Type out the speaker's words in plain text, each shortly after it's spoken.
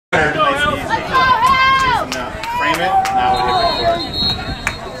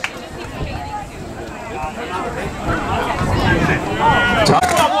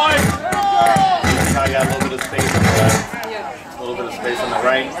Now you got a little bit of space on the left, a little bit of space on the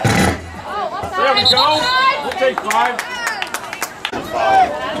right. There we go. We'll take 5.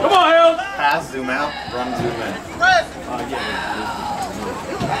 Come on, Hill. Pass, zoom out, run, zoom in.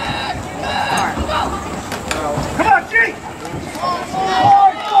 Come on, G.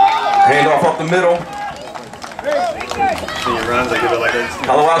 Handoff up the middle. So you run, they give it like this.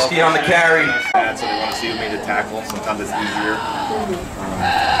 Kalowski on the carry. So they want to see who made the tackle. Sometimes it's easier.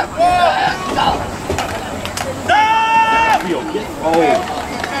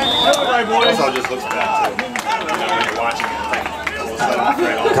 Also, it just looks bad too. You know, when you're watching it, like, all of a sudden,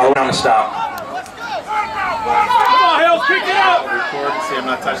 right on. Color on the stop. Come on, Hill. Kick it out. Record, see I'm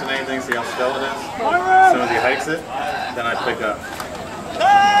not touching anything, see how still it is. As soon as he hikes it, then I pick up.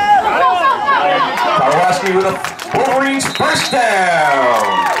 Kalowski with a Wolverines first down.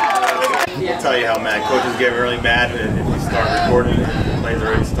 I'll tell you how mad. Coaches get really mad if you start recording and the play's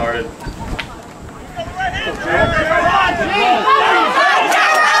already started.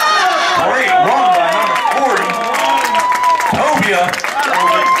 Great run by number 40. Tobia.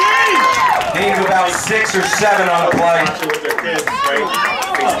 Gained about 6 or 7 on the play.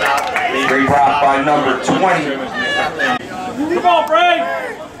 Great rock by number 20. Come on, Bray.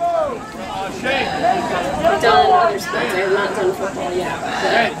 I've done other sports. I have not done football yet.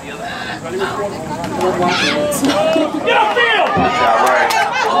 I love watching it. Get upfield! Good job, right.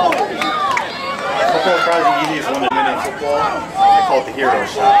 Football is probably the easiest one to win in football. They call it the hero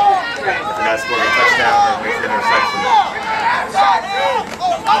shot. If the guy scores a touchdown or makes an interception.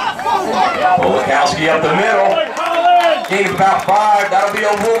 Olakowski up the middle. Gained about 5. That'll be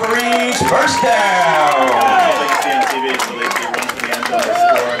a Wolverines first down. Like you see on TV, so they run to the end zone, they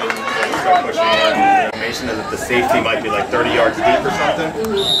score, and they start pushing in. The information is that the safety might be like 30 yards deep or something.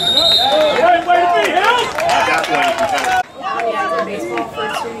 Right way to be, Hill! At that point, you can kind of. Yeah, I did baseball for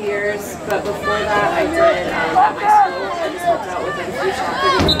 2 years, but before that I did at my school. I just helped out with like a few soccer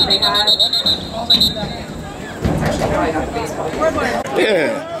games that they had. That's actually how I got the baseball game.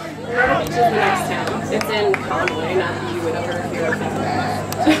 Yeah. Myrtle Beach is the next town. It's in Conway, not that you would ever hear of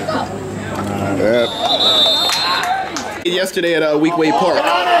that. Yesterday at Weekway Park,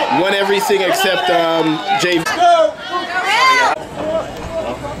 won everything except JV.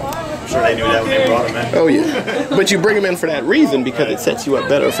 I'm sure they knew that when they brought him in. Oh yeah, but you bring them in for that reason because it sets you up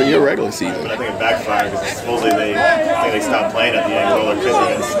better for your regular season. But I think it backfired because supposedly they stopped playing at the end because all their kids were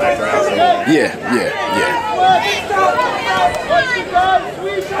getting smacked around. So Yeah.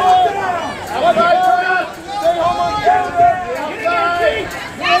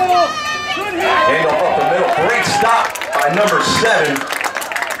 Handoff up the middle. Great stop by number 7,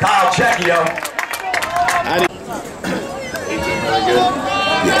 Kyle Checchio. really good.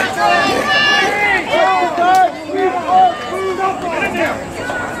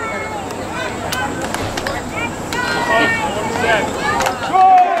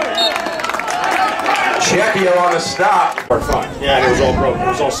 Checchio on the stop. Yeah, and it was all broken. It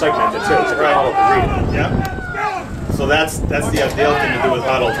was all segmented too. It's a great huddle to read. Yeah. So that's the ideal thing to do with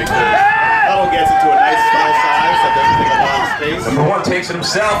huddle because huddle gets into a nice small size that doesn't take a lot of space. Number 1 takes it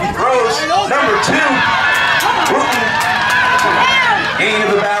himself. He throws. Number 2. Wooten. Gain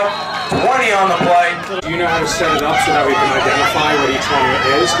of about 20 on the play. Do you know how to set it up so that we can identify what each one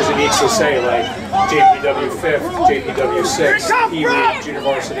is? Because it needs to say like JPW 5th, JPW 6th, E-League, Junior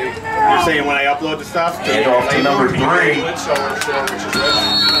Varsity. You're saying when I upload the stuff? Hand off to number 3. So we're sure which is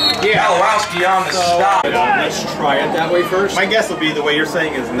which. Yeah. Kalowski on the stop. Let's try it that way first. My guess will be the way you're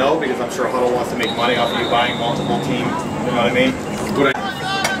saying is no, because I'm sure Huddle wants to make money off of you buying multiple teams. You know what I mean?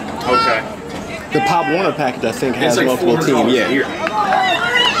 Okay. The Pop Warner package, I think, has like multiple teams. Yeah.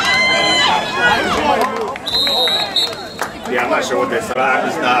 Yeah, I'm not sure what they said.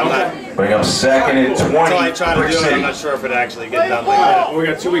 I'm not. Bring up 2nd and 20. Until I try to do it, I'm not sure if it actually gets done like that. We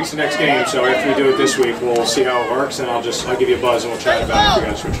got 2 weeks to next game, so after we do it this week, we'll see how it works, and I'll give you a buzz and we'll try it out if you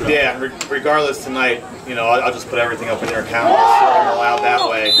guys switch it up. Yeah, regardless tonight, you know, I'll just put everything up in your account. I'm allowed that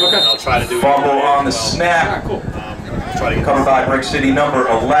way. Okay. And I'll try to do it. Fumble on the snap. Cool. Try to get Covered by Brick City number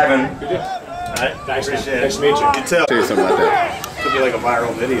 11. Good deal. Right? Nice to Appreciate meet you. You too. Say something like that. Could be like a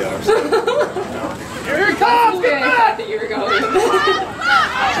viral video or something. Here it comes! I thought that you were going.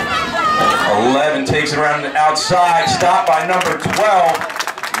 11 takes it around the outside. Stopped by number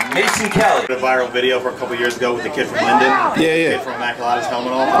 12, Mason Kelly. A viral video for a couple years ago with the kid from Linden. Yeah. The kid from Immaculata's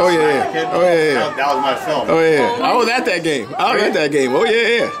helmet off. Oh, yeah. Kid. Oh, yeah. That was my film. Oh yeah. I was at that game. Oh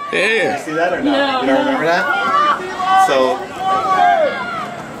yeah. You see that or not? No, You don't remember that? So,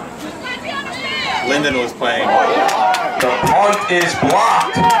 Linden was playing. The punt is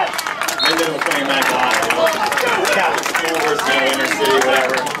blocked. Linden was playing Immaculata. Cat was forward. Concourse, you know, inner city,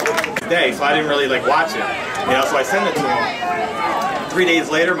 whatever. Day, so I didn't really like watch it. You know, so I sent it to him. 3 days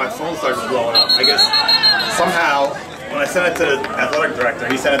later, my phone started blowing up. I guess somehow when I sent it to the athletic director,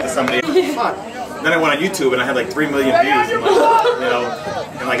 he sent it to somebody. Fuck. Then I went on YouTube and I had like 3 million views in like, you know,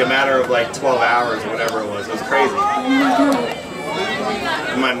 in like a matter of like 12 hours or whatever it was. It was crazy.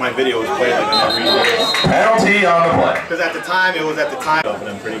 My video was played like in every year. Penalty on the play. Because at the time, it was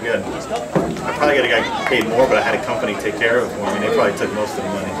opening pretty good. I probably could have got paid more, but I had a company take care of it for me. They probably took most of the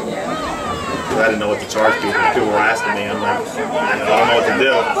money. Because I didn't know what to charge people. People were asking me, I'm like, I don't know what to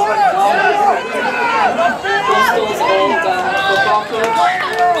do.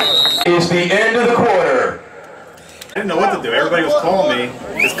 It's the end of the quarter. I didn't know what to do. Everybody was calling me.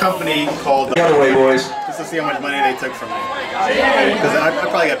 This company called The other way, boys. just to see how much money they took from me. Because I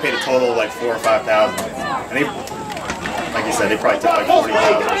probably got paid a total of like $4,000 or $5,000. And they, like you said, they probably took like $40,000.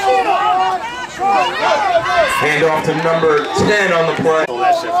 Hand off to number 10 on the play. Sold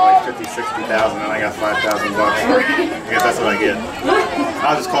that shit for like $50,000, $60,000, and I got $5,000 for it. I guess that's what I get.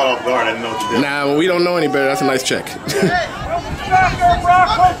 I was just caught off guard. I didn't know what to do. Nah, when we don't know any better, that's a nice check. Funny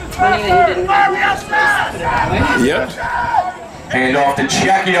that you didn't have me. Yep. Hand off to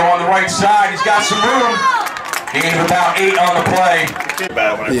Checchio on the right side. He's got some room. Gain of about 8 on the play.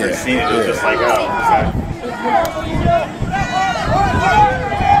 About it when I first seen it, it was just like, oh.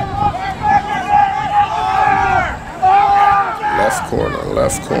 Left corner,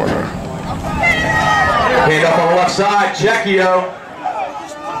 left corner. Hand up on the left side, Checchio.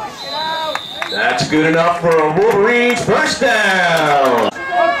 That's good enough for a Wolverines first down.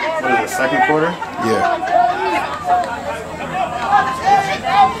 What is it, second quarter? Yeah.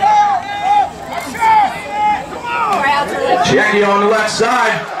 Checchio on the left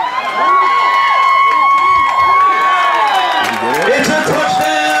side. It's a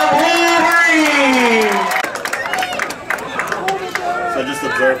touchdown, Wolverines! So I just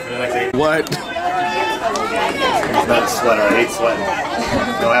observed for the next 8 What? It's not a sweater. I hate sweating. You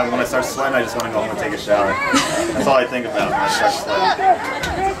know, when I start sweating, I just want to go home and take a shower. That's all I think about when I start sweating.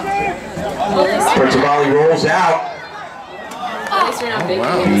 Pertavali rolls out. At least you're not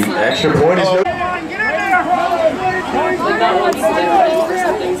baking in the sun. Extra point is no. Like that once they put in for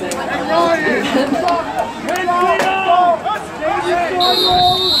something saying I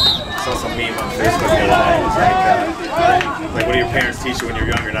saw some meme on Facebook the other day. It was like, what do your parents teach you when you're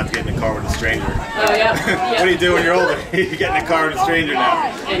younger not to get in the car with a stranger? oh yeah. What do you do when you're older? You get in the car with a stranger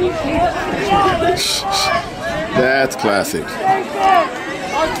now. And you can't. That's classic. It's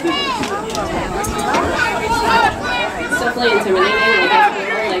definitely intimidating,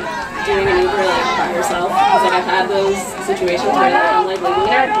 like doing an Uber like by yourself. Because like I've had those situations where like, I'm like leaving an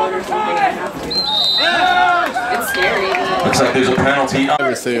airport or something and I have to. It's scary. But Looks like there's a penalty.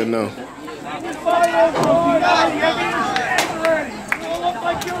 Never say no.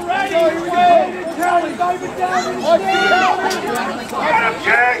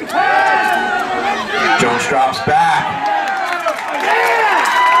 Jones drops back.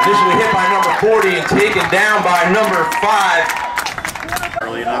 Initially hit by number 40 and taken down by number 5.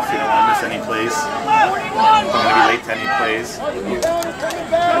 Early enough, you don't want to miss any plays. I'm going to be late to any plays. Stop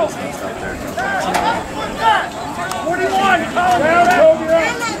there. 41!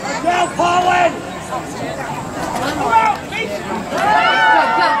 Down, Colin!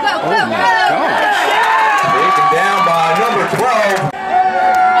 Oh my God. Taken down by number 12.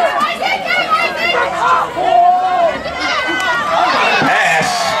 Pass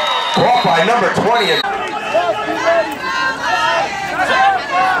caught by number 20.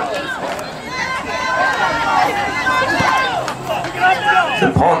 The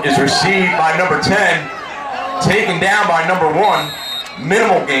punt is received by number 10. Taken down by number 1.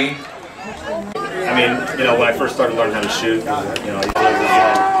 Minimal gain. I mean, you know, when I first started learning how to shoot, you know, you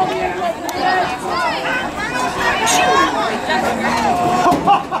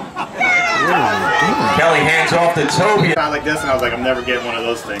Kelly hands off to Toby. sound like this, and I was like, I'm never getting one of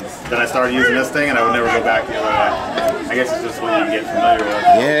those things. Then I started using this thing, and I would never go back the other way. I guess it's just what you get familiar with.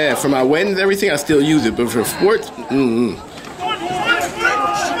 Yeah, for my weddings, everything, I still use it, but for sports,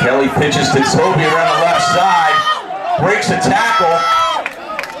 Kelly pitches to Toby around the left side. Breaks a tackle.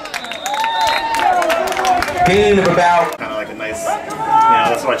 Gain of about. Kind of like a nice, you know,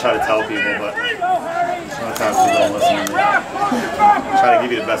 that's what I try to tell people, but sometimes people don't listen to me. I try to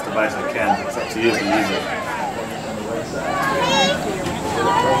give you the best advice I can. It's up to you to use it.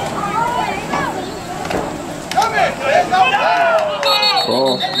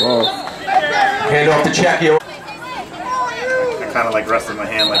 ball. Hand off to Checchio. I kind of like rested my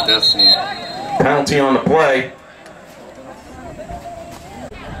hand like this. And Penalty on the play.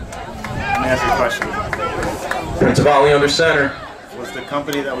 let me ask you a question. Prince of Ali under center. Was the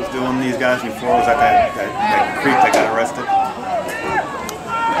company that was doing these guys before, was that creep that got arrested?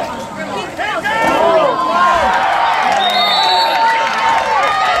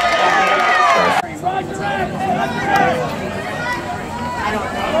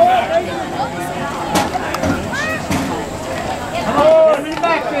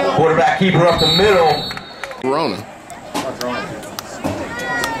 Quarterback keeper up the middle. Rona. What's wrong?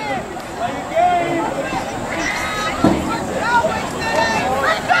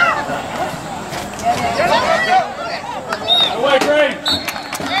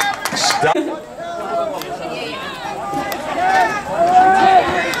 Stop.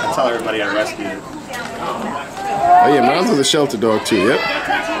 That's how everybody got rescued. Oh yeah, Miles was a shelter dog too. Yep.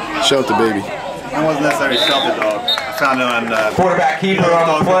 Shelter baby. It wasn't necessarily a shelter dog. I found it on Quarterback keeper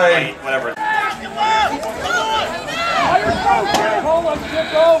on the play. Whatever.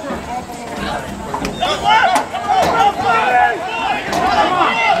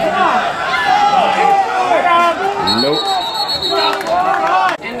 Nope.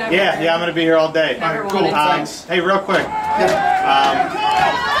 Yeah, I'm gonna be here all day. Cool. Hey, real quick.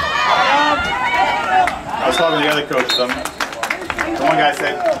 I was talking to the other coaches. The one guy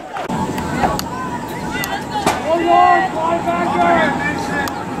said,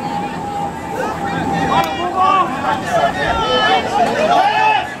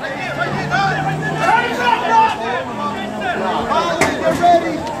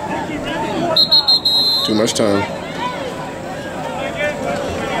 Too much time.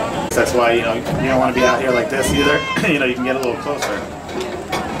 that's why, you don't want to be out here like this either. You can get a little closer.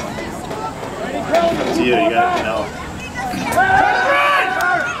 Up to you, you gotta,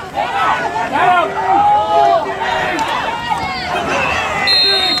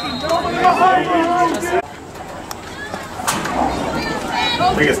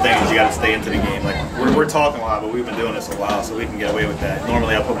 biggest thing is you gotta stay into the game. Like, we're talking a lot, but we've been doing this a while, so we can get away with that.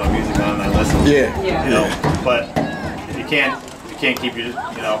 Normally I put my music on and I listen. Yeah. But if you can't keep your,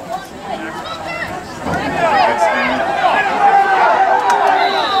 tell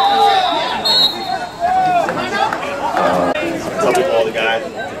people, all the guys, the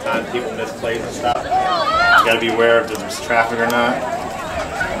time people miss plays and stuff. You gotta be aware if there's traffic or not.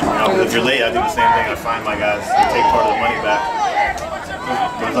 Because if you're late, I do the same thing. I find my guys, take part of the money back.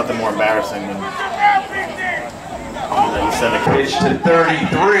 There's nothing more embarrassing than you send a Pitch to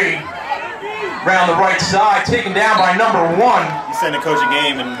 33. Round the right side, taken down by number 1. You send a coach a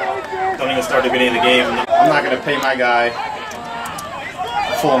game and don't even start the beginning of the game. I'm not going to pay my guy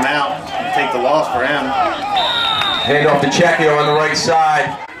a full amount and take the loss for him. Hand off to Checchio on the right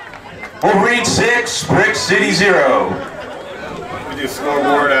side. Wolverine 6, Brick City 0. We do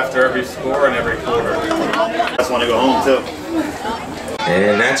scoreboard after every score and every quarter. I just want to go home too.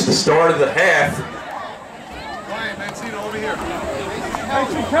 And that's the start of the half.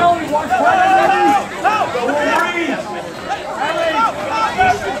 Kelly, watch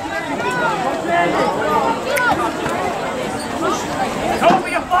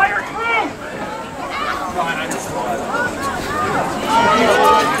Toby, a fire through!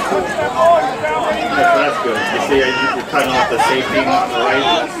 That's good. You see, you're cutting off the safety on the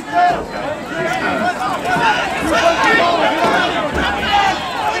right.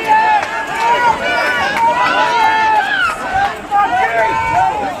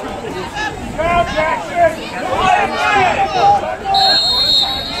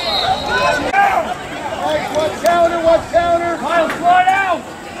 What counter? Kyle, slide out!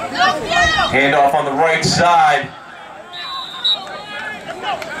 Hand off on the right side.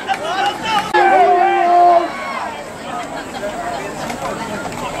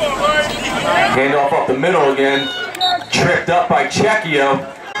 Hand off up the middle again. Tripped up by Checchio.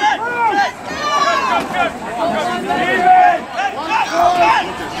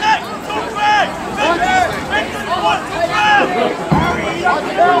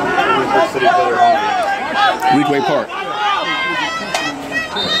 Weekway Park.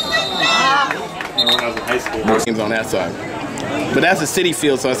 When I was in high school. More games on that side. But that's a city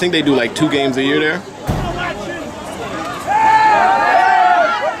field, so I think they do like 2 games a year there.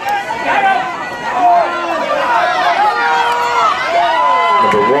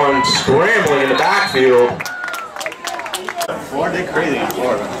 Number 1 scrambling in the backfield. Florida, they're crazy in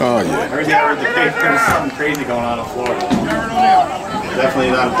Florida. Oh yeah. Every day I read the paper, there's something crazy going on in Florida.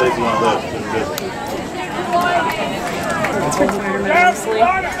 Definitely not a place you want to live. Just visit. It's retirement, honestly.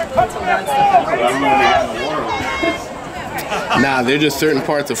 That's a bad stuff. I don't know when they get in the water over there. Nah, there's just certain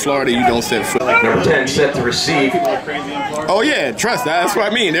parts of Florida you don't set foot. Number 10 set to receive. People are crazy in Florida. Oh yeah, trust that. That's what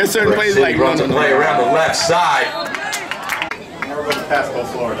I mean. There's certain Brick places City like runs a play around the left side. Never go to Pasco,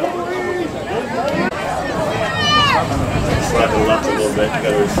 Florida. Slide to the left a little bit. You got to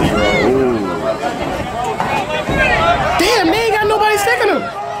receive Damn, they ain't got nobody sticking him.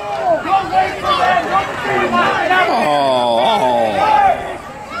 Oh.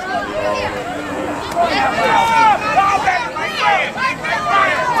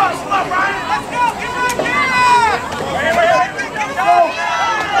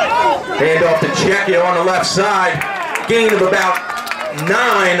 Hand off to Checchio on the left side. Gain of about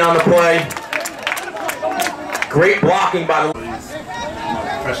 9 on the play. Great blocking by the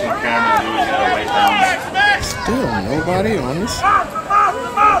professional cameras. You always got to wait down. Still nobody on this.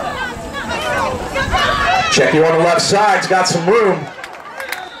 Checchio on the left side's got some room.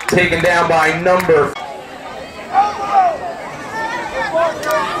 Taken down by number.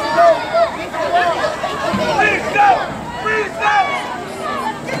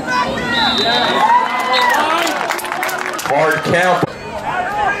 Hard count.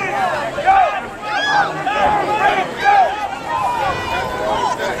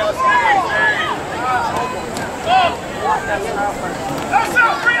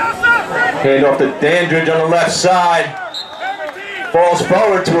 Hand off to Dandridge on the left side. Falls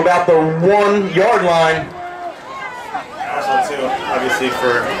forward to about the 1 yard line. Also, too, obviously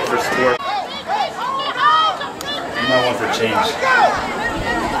for sport. You might want for change.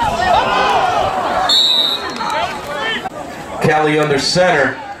 Kelly under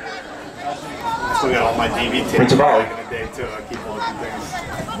center. I still got all my DV tapes Brings the ball. in a day, too. I keep all the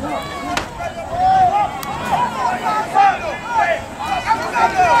things.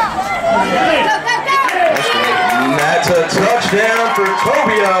 And that's a touchdown for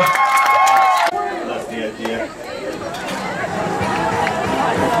Tobia. That's the idea.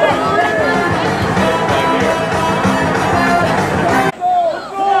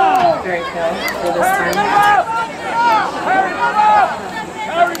 Very cool for this time.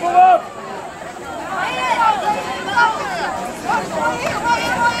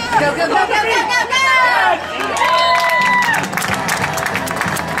 Go, go, go, go, go, go, go!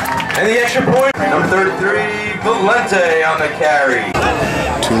 And the extra point. Number 33, Valente on the carry.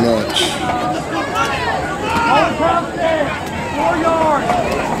 Too much. 4 yards.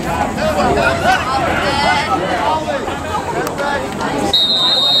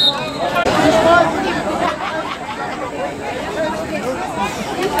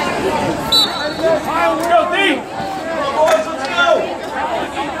 Go deep. Boys, let's go.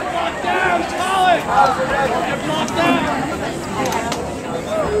 Down, solid.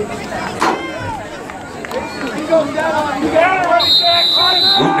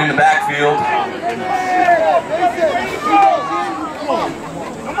 Wooten in the backfield.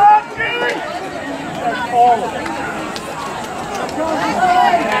 Come on, Jimmy.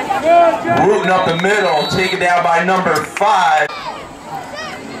 Wooten up the middle, taken down by number 5.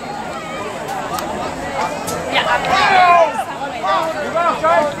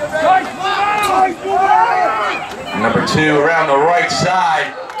 Number 2 around the right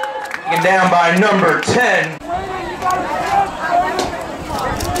side, taken down by number 10.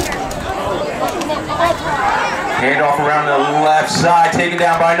 Handoff around the left side, taken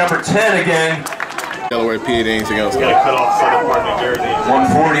down by number 10 again. Delaware PA, anything else? You got to cut off southern part of New Jersey.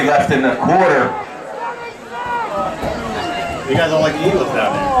 140 left in the quarter. You guys don't like the Eagles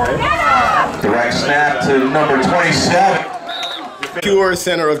down there, right? Direct snap to number 27. Pure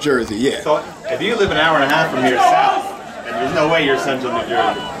center of Jersey, yeah. So if you live an hour and a half from here south, and there's no way you're central New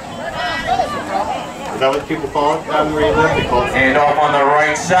Jersey. Is that what people call it down where you live? They call it. Handoff on the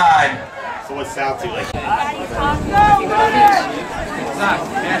right side. So what's south to you like?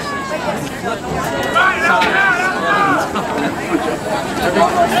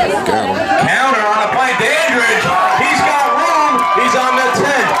 Counter on the play, Dandridge. He's got room. He's on the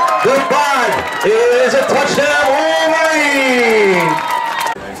 10. The 5 is a touchdown, Wolverine.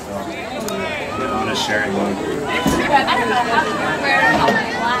 I'm just sharing one.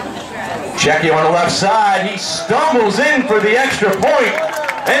 Checchio on the left side. He stumbles in for the extra point,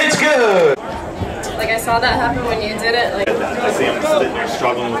 and it's good. Like I saw that happen when you did it. Like, I see them sitting there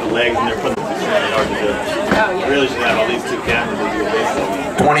struggling with the legs, and they're putting it really hard to do. yeah. Really should have all these 2 cameras to do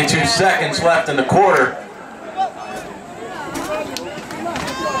baseball. 22 seconds left in the quarter.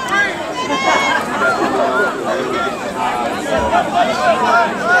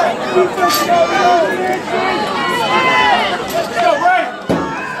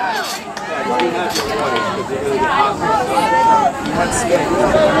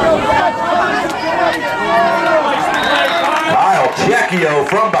 Kyle Checchio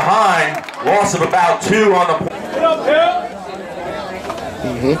from behind, loss of about 2 on the point.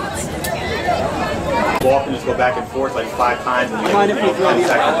 Walk and just go back and forth like 5 times, and you get 10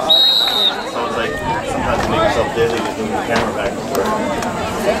 seconds. So it's like sometimes you make yourself dizzy just moving the camera back and forth.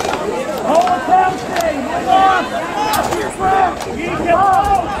 Hold the down, stay. Hold on.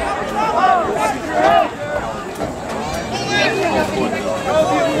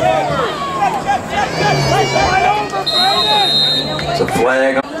 It's a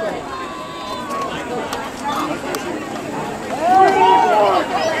flag.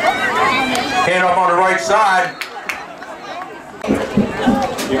 Hand up on the right side.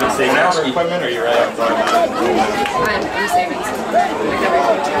 You can save now for equipment, or you're right on talking about it? I'm saving some like every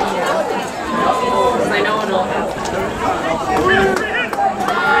future year. Because I know it'll happen.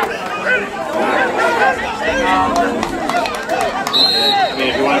 I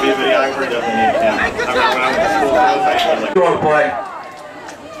mean, if you want to be a videographer, definitely need a camera. I remember when I went to school, I was like, Go on play.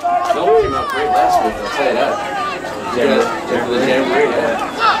 Phil came out great last week, I'll say that. Yeah, the jamboree, yeah.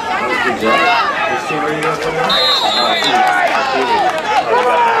 That was a good job. which team are you going to put in?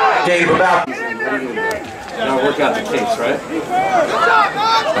 Game about. Now work out the case, right?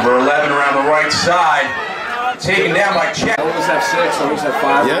 Number 11 around the right side. Taken down by Chet. Always have 6, always have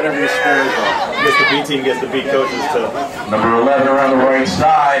 5, Yep. whatever your score is. I guess the B team gets the B coaches too. Number 11 around the right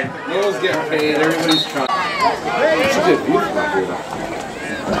side. No one's getting paid, everybody's trying. It's a good view from up here, though.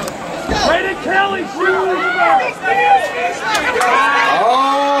 Brandon Kelly,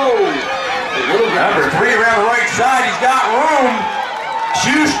 Oh! Number 3 around the right side. He's got room.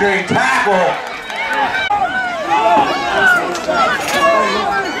 Shoestring tackle.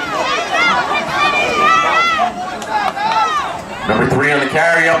 Number 3 on the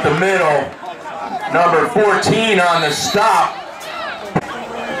carry up the middle. Number 14 on the stop.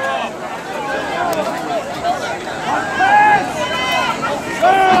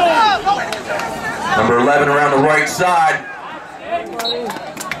 Number 11 around the right side.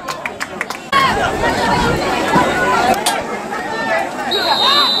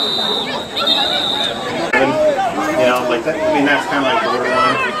 You know, like that. I mean, that's kind of like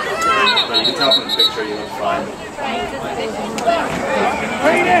borderline, but you can tell from the picture you look fine.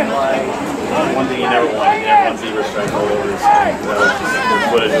 One thing you never want zebra stripe all over his thing, because the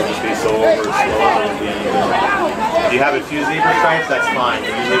footage will just be so over slow that it'll be any good. If you have a few zebra stripes, that's fine.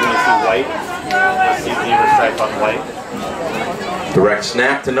 But usually when you see white, you see zebra stripe on white. Direct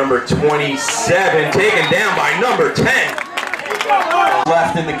snap to number 27, taken down by number 10.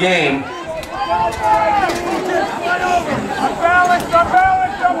 Left in the game.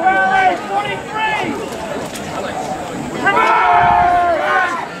 unbalanced, 23! Come on!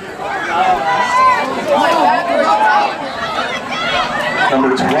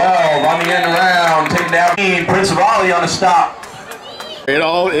 Number 12 on the end round, taken down. Prince of Ali on the stop. It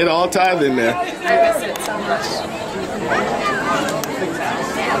all ties in there. I miss it so much.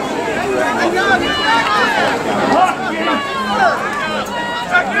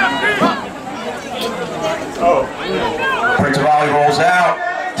 Oh. Prince of Ali rolls out,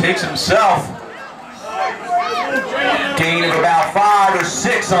 takes himself. Gain of about 5 or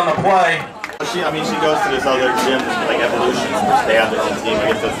 6 on the play. She goes to this other gym, like Evolution, which they have their own team. I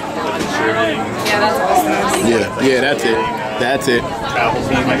guess that's like cheerleading. Yeah, that's awesome. Yeah, that's it. That's it. Travel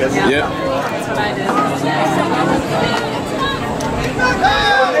team, I guess. Yep. That's what I did.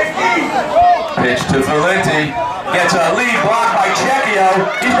 Pitch to Valenti. Gets a lead block by JrPW.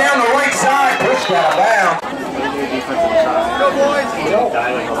 He's down the right side. Pushed out of bounds. Go boys!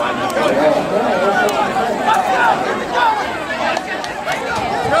 Die like a lineman.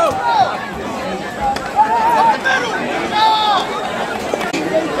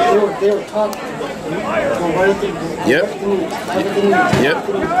 They were talking. Yep. Yep.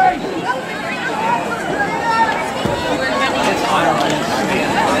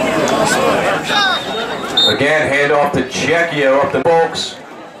 Again, hand off to JrPW up the folks.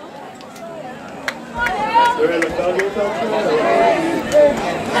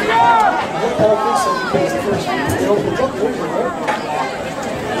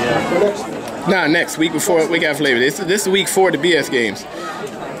 Nah, next week before we got flavor. This is week 4 of the BS games.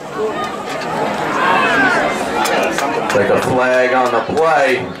 Like a flag on the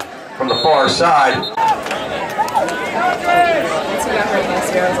play from the far side. Once we got hurt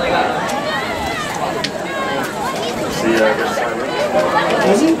last year, I was like,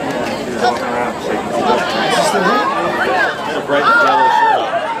 Walking around, a bright yellow shirt on.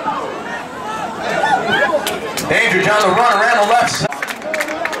 Dandridge on the run around the left side.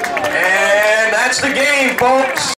 And that's the game, folks.